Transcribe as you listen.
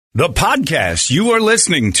The podcast you are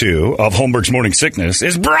listening to of Holmberg's Morning Sickness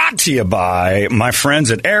is brought to you by my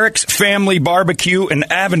friends at Eric's Family Barbecue in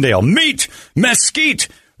Avondale. Meet, mesquite,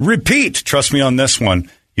 repeat. Trust me on this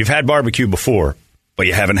one. You've had barbecue before, but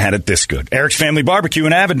you haven't had it this good. Eric's Family Barbecue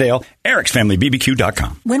in Avondale,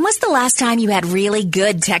 ericsfamilybbq.com. When was the last time you had really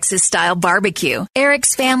good Texas-style barbecue?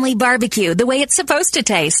 Eric's Family Barbecue, the way it's supposed to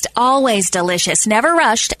taste. Always delicious, never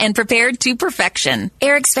rushed, and prepared to perfection.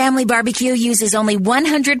 Eric's Family Barbecue uses only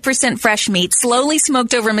 100% fresh meat, slowly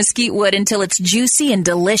smoked over mesquite wood until it's juicy and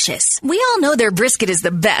delicious. We all know their brisket is the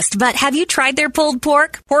best, but have you tried their pulled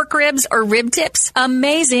pork ribs, or rib tips?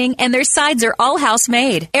 Amazing, and their sides are all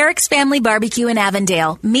house-made. Eric's Family Barbecue in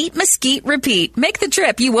Avondale. Meat, mesquite, repeat. Make the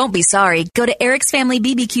trip. You won't be sorry. Go to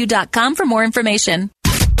ericsfamilybbq.com for more information.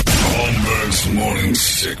 Holmberg's Morning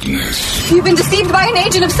Sickness. You've been deceived by an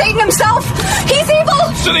agent of Satan himself. He's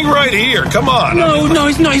evil. Sitting right here. Come on. No,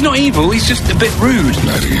 he's not. He's not evil. He's just a bit rude.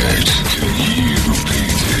 98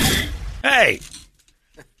 KUPD.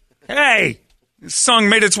 Hey, this song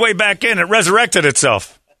made its way back in. It resurrected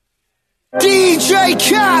itself. DJ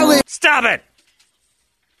Khaled. Stop it.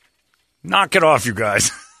 Knock it off, you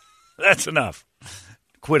guys. That's enough.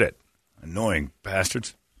 Quit it. Annoying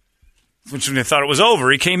bastards. When they thought it was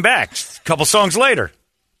over, he came back. A couple songs later.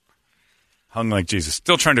 Hung like Jesus.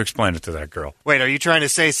 Still trying to explain it to that girl. Wait, are you trying to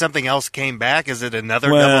say something else came back? Is it another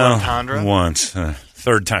double entendre? Once.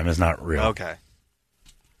 Third time is not real. Okay.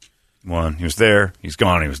 One. He was there. He's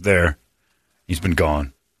gone. He was there. He's been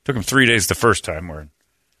gone. Took him 3 days the first time. We're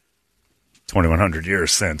 2,100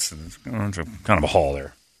 years since. It's kind of a haul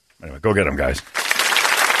there. Anyway, go get him, guys.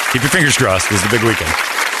 Keep your fingers crossed. This is the big weekend.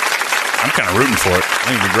 I'm kind of rooting for it. I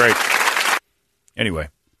think it'd be great. Anyway,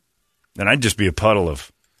 then I'd just be a puddle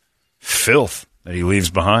of filth that he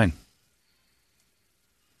leaves behind.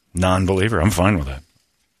 Non-believer. I'm fine with that.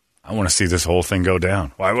 I want to see this whole thing go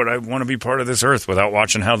down. Why would I want to be part of this earth without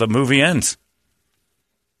watching how the movie ends?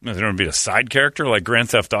 Is there going to be a side character like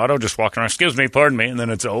Grand Theft Auto just walking around, excuse me, pardon me, and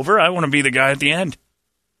then it's over? I want to be the guy at the end.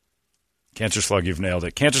 Cancer Slug, you've nailed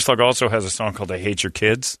it. Cancer Slug also has a song called I Hate Your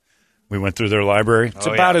Kids. We went through their library. It's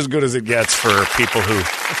about as good as it gets for people who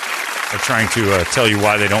are trying to tell you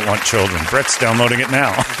why they don't want children. Brett's downloading it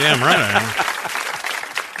now. Damn right.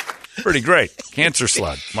 Pretty great. Cancer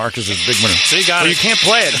Slug. Mark is his big winner. So you got it. You can't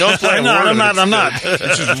play it. Don't play it. I'm not.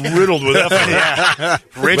 It's just riddled with F. Yeah.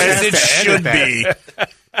 As it should be.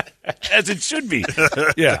 As it should be.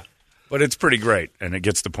 Yeah. But it's pretty great, and it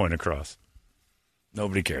gets the point across.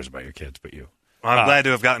 Nobody cares about your kids but you. Well, I'm glad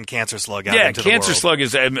to have gotten Cancer Slug out into the world. Cancer Slug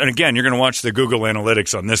is, and again, you're going to watch the Google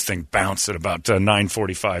Analytics on this thing bounce at about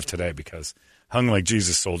 9:45 today because Hung Like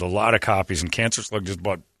Jesus sold a lot of copies, and Cancer Slug just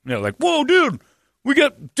bought, like, whoa, dude, we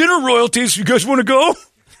got dinner royalties. You guys want to go?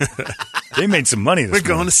 They made some money this We're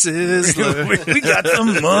going to Sizzler. we got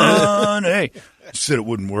some money. Said it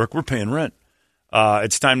wouldn't work. We're paying rent.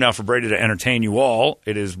 It's time now for Brady to entertain you all.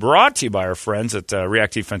 It is brought to you by our friends at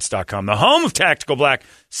reactdefense.com, the home of Tactical Black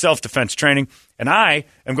self-defense training. And I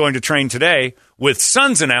am going to train today with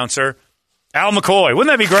Suns announcer Al McCoy.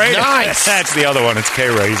 Wouldn't that be great? Nice. That's the other one. It's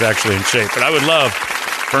K-Ray. He's actually in shape. But I would love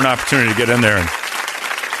for an opportunity to get in there and,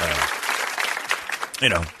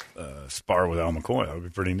 spar with Al McCoy. That would be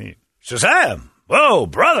pretty neat. Shazam! Whoa,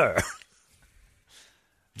 brother!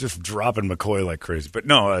 Just dropping McCoy like crazy. But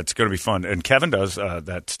no, it's going to be fun. And Kevin does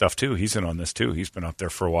that stuff, too. He's in on this, too. He's been up there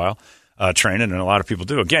for a while training, and a lot of people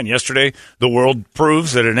do. Again, yesterday, the world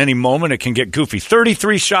proves that at any moment it can get goofy.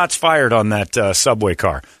 33 shots fired on that subway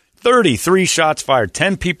car. 33 shots fired.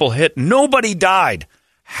 10 people hit. Nobody died.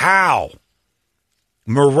 How?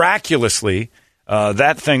 Miraculously,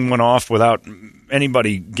 that thing went off without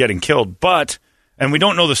anybody getting killed. And we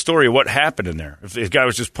don't know the story of what happened in there. If the guy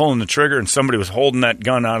was just pulling the trigger and somebody was holding that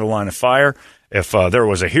gun out of line of fire, if there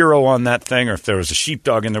was a hero on that thing, or if there was a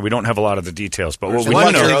sheepdog in there, we don't have a lot of the details. But what we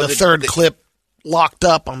do know, the third clip locked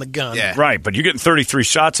up on the gun. Yeah. Right, but you're getting 33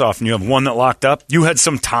 shots off and you have one that locked up. You had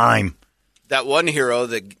some time. That one hero,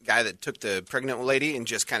 the guy that took the pregnant lady and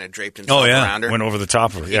just kind of draped himself around her. Went over the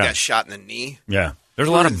top of her. He got shot in the knee. Yeah. There's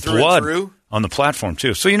a lot of blood on the platform,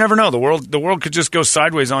 too. So you never know. The world could just go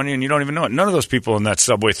sideways on you, and you don't even know it. None of those people in that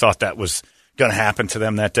subway thought that was going to happen to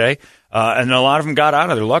them that day. And a lot of them got out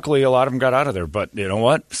of there. Luckily, a lot of them got out of there. But you know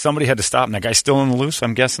what? Somebody had to stop. And that guy's still in the loose,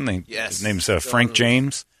 I'm guessing. Yes. His name's Frank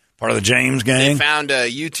James, part of the James gang. They found a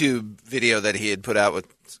YouTube video that he had put out with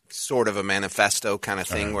sort of a manifesto kind of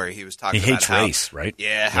thing where he was talking about how... He hates race, right?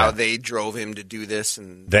 Yeah, how they drove him to do this.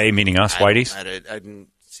 And they, meaning us, whiteys? I didn't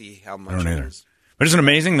see how much I don't it either. was. But isn't it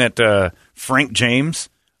amazing that Frank James,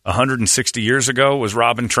 160 years ago, was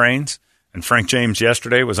robbing trains? And Frank James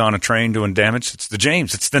yesterday was on a train doing damage. It's the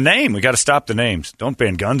James. It's the name. We got to stop the names. Don't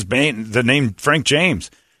ban guns. Ban the name Frank James.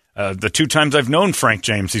 The 2 times I've known Frank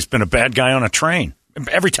James, he's been a bad guy on a train.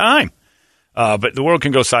 Every time. But the world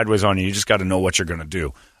can go sideways on you. You just got to know what you're going to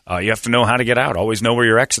do. You have to know how to get out. Always know where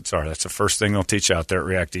your exits are. That's the first thing they'll teach you out there at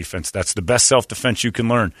React Defense. That's the best self-defense you can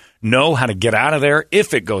learn. Know how to get out of there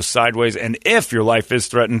if it goes sideways. And if your life is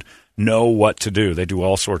threatened, know what to do. They do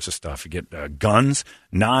all sorts of stuff. You get guns,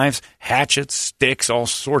 knives, hatchets, sticks, all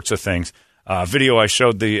sorts of things. Video I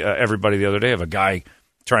showed everybody the other day of a guy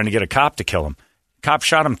trying to get a cop to kill him. Cop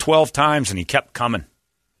shot him 12 times, and he kept coming.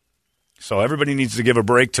 So everybody needs to give a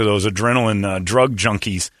break to those adrenaline drug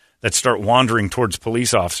junkies that start wandering towards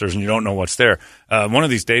police officers and you don't know what's there. One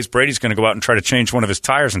of these days, Brady's going to go out and try to change one of his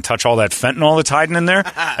tires and touch all that fentanyl that's hiding in there,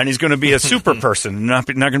 and he's going to be a super person and not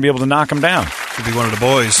going to be able to knock him down. Could be one of the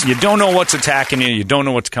boys. You don't know what's attacking you. You don't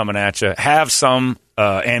know what's coming at you. Have some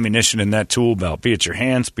ammunition in that tool belt, be it your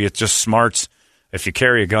hands, be it just smarts. If you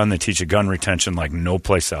carry a gun, they teach you gun retention like no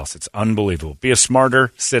place else. It's unbelievable. Be a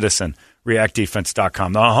smarter citizen.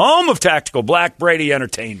 ReactDefense.com, the home of Tactical Black. Brady,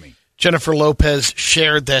 entertain me. Jennifer Lopez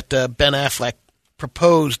shared that Ben Affleck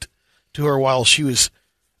proposed to her while she was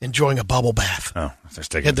enjoying a bubble bath. Oh,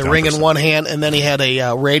 just he had the ring in one hand, and then he had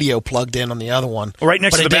a radio plugged in on the other one. Right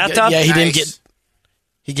next to the bathtub? Yeah, he didn't get.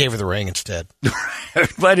 He gave her the ring instead.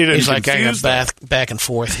 Glad he didn't. He's like, I got back and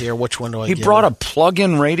forth here. Which one do I? He brought a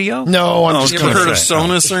plug-in radio. No, I'm just you ever heard of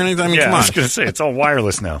Sonos or anything? I mean, come on. I was going to say it's all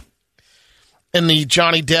wireless now. In the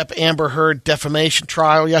Johnny Depp Amber Heard defamation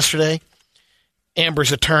trial yesterday,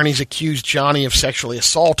 Amber's attorneys accused Johnny of sexually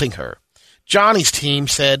assaulting her. Johnny's team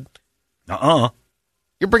said,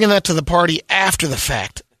 you're bringing that to the party after the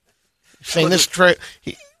fact. Saying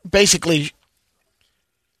basically,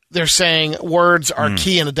 they're saying words are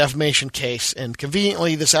key in a defamation case, and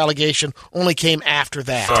conveniently, this allegation only came after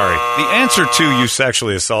that. Sorry. The answer to you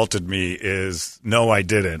sexually assaulted me is no, I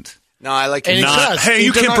didn't. No, I like And your Hey,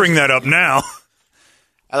 you can't bring that up now.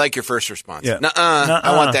 I like your first response. Yeah. Nuh-uh.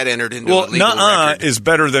 I want that entered into a legal record. Is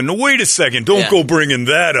better than, wait a second, don't go bringing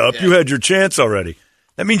that up. Yeah. You had your chance already.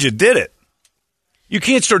 That means you did it. You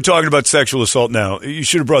can't start talking about sexual assault now. You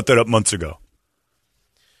should have brought that up months ago.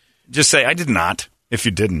 Just say, I did not, if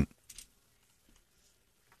you didn't.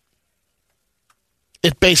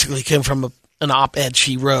 It basically came from an op-ed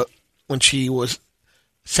she wrote when she was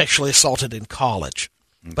sexually assaulted in college.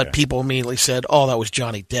 Okay. But people immediately said, oh, that was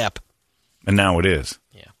Johnny Depp. And now it is.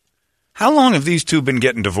 Yeah. How long have these two been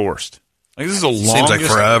getting divorced? Like, this is a long. Seems like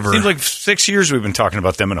forever. Seems like 6 years we've been talking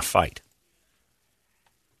about them in a fight.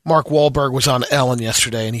 Mark Wahlberg was on Ellen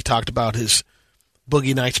yesterday, and he talked about his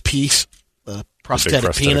Boogie Nights piece, the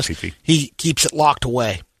prosthetic penis. PP. He keeps it locked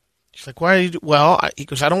away. She's like, why? He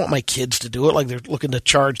goes, I don't want my kids to do it. Like, they're looking to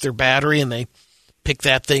charge their battery, and they pick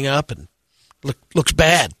that thing up, and looks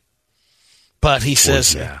bad. But he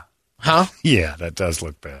says, huh? Yeah, that does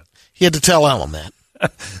look bad. He had to tell Ellen that.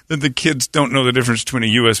 That the kids don't know the difference between a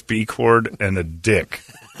USB cord and a dick.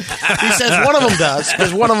 He says one of them does,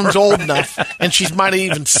 because one of them's old enough, and she might have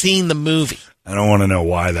even seen the movie. I don't want to know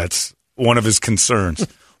why that's one of his concerns.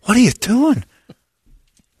 What are you doing?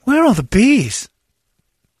 Where are all the bees?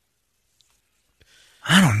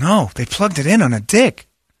 I don't know. They plugged it in on a dick.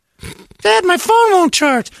 Dad, my phone won't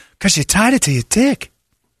charge. Because you tied it to your dick.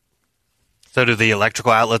 So do the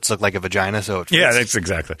electrical outlets look like a vagina? So it fits? Yeah, that's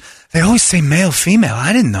exactly. They always say male, female.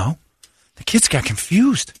 I didn't know. The kids got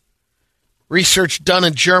confused. Research done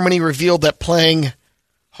in Germany revealed that playing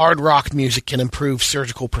hard rock music can improve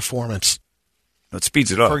surgical performance. It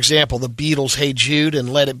speeds it up. For example, the Beatles' Hey Jude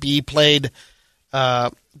and Let It Be played.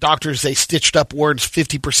 Doctors, they stitched up words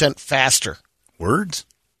 50% faster. Words?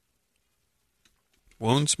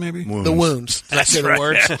 Wounds, maybe? Wounds. The wounds. Did I say the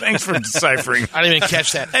words? Yeah, thanks for deciphering. I didn't even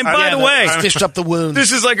catch that. And by the way, stitched up the wounds.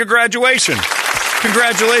 This is like a graduation.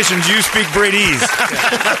 Congratulations, you speak Brady's.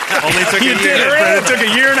 Only took You did it. It took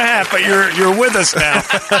a year and a half, but you're with us now.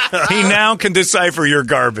 He now can decipher your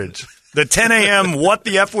garbage. The 10 a.m. What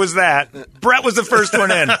the F was that? Brett was the first one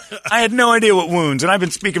in. I had no idea what wounds, and I've been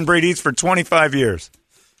speaking Brady's for 25 years.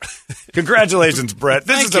 Congratulations, Brett.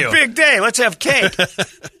 This is a big day. Let's have cake.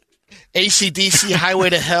 AC/DC, Highway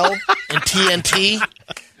to Hell, and TNT.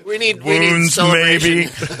 We need Wounds, maybe.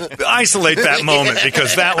 Isolate that moment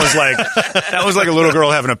because that was like a little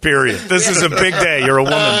girl having a period. This is a big day. You're a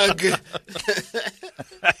woman.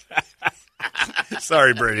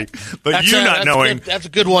 Sorry, Brady, but that's a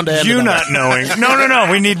good one to end. You not knowing.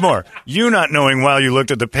 No. We need more. You not knowing while you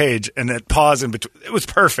looked at the page and that pause in between. It was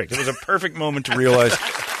perfect. It was a perfect moment to realize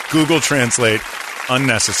Google Translate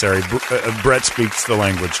unnecessary. Brett speaks the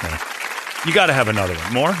language now. You got to have another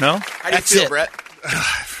one. More? No? How do you feel, Brett?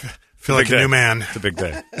 Feel like a new man. It's a big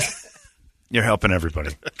day. You're helping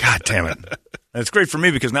everybody. God damn it. And it's great for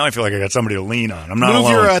me because now I feel like I got somebody to lean on. I'm not Move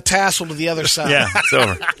alone. your tassel to the other side. Yeah, it's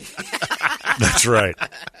over. That's right.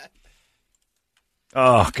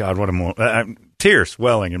 Oh, God, what a moment. Tears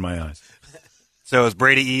welling in my eyes. So is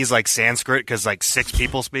Brady E's like Sanskrit because like 6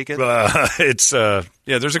 people speak it? There's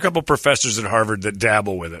a couple professors at Harvard that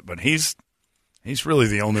dabble with it, but he's really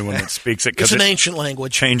the only one that speaks it. It's an ancient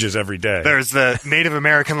language. Changes every day. There's the Native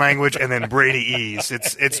American language and then Brady E's.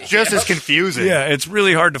 It's just as confusing. Yeah, it's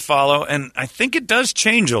really hard to follow, and I think it does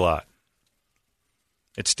change a lot.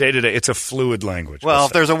 It's day-to-day. It's a fluid language. Well,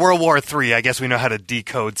 if there's a World War III, I guess we know how to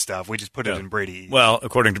decode stuff. We just put it in Brady E's. Well,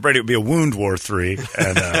 according to Brady, it would be a Wound War III,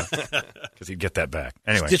 and because he'd get that back.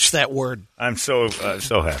 Anyway. Ditch that word. I'm so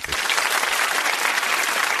happy.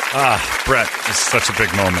 Brett, this is such a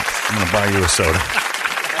big moment. I'm going to buy you a soda.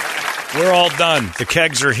 We're all done. The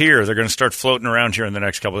kegs are here. They're going to start floating around here in the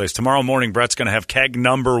next couple of days. Tomorrow morning, Brett's going to have keg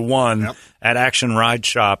number 1 at Action Ride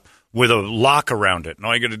Shop with a lock around it. And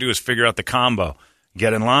all you got to do is figure out the combo.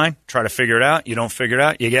 Get in line, try to figure it out. You don't figure it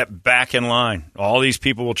out, you get back in line. All these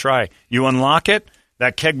people will try. You unlock it,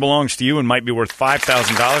 that keg belongs to you and might be worth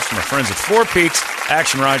 $5,000 from our friends at Four Peaks,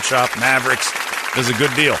 Action Ride Shop, Mavericks. This is a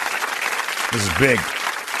good deal. This is big.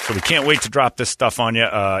 So we can't wait to drop this stuff on you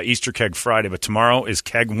Easter Keg Friday, but tomorrow is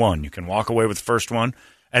Keg 1. You can walk away with the first one.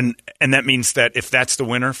 And that means that if that's the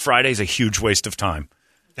winner, Friday's a huge waste of time.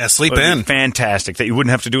 Yeah, sleep in. Fantastic that you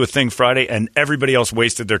wouldn't have to do a thing Friday, and everybody else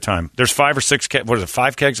wasted their time. There's 5 or 6 kegs. What is it?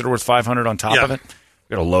 5 kegs that are worth $500 on top of it.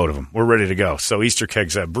 We got a load of them. We're ready to go. So Easter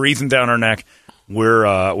kegs breathing down our neck.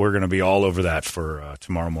 We're going to be all over that for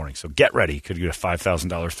tomorrow morning. So get ready. Could get a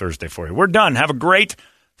 $5,000 Thursday for you. We're done. Have a great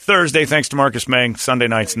Thursday. Thanks to Marcus Mang. Sunday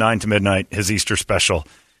nights 9 to midnight. His Easter special.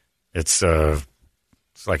 It's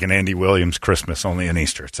like an Andy Williams Christmas, only in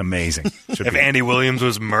Easter. It's amazing. If Andy Williams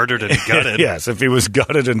was murdered and gutted. Yes, if he was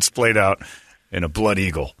gutted and splayed out in a blood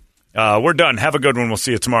eagle. We're done. Have a good one. We'll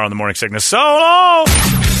see you tomorrow on the Morning Sickness. So long!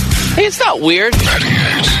 Hey, it's not weird.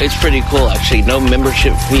 It's pretty cool, actually. No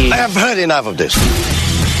membership fee. I have heard enough of this.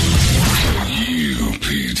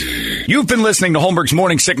 You've been listening to Holmberg's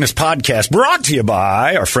Morning Sickness Podcast, brought to you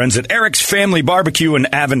by our friends at Eric's Family Barbecue in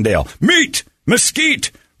Avondale. Meet,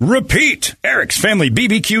 mesquite, repeat.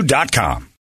 Eric'sFamilyBBQ.com.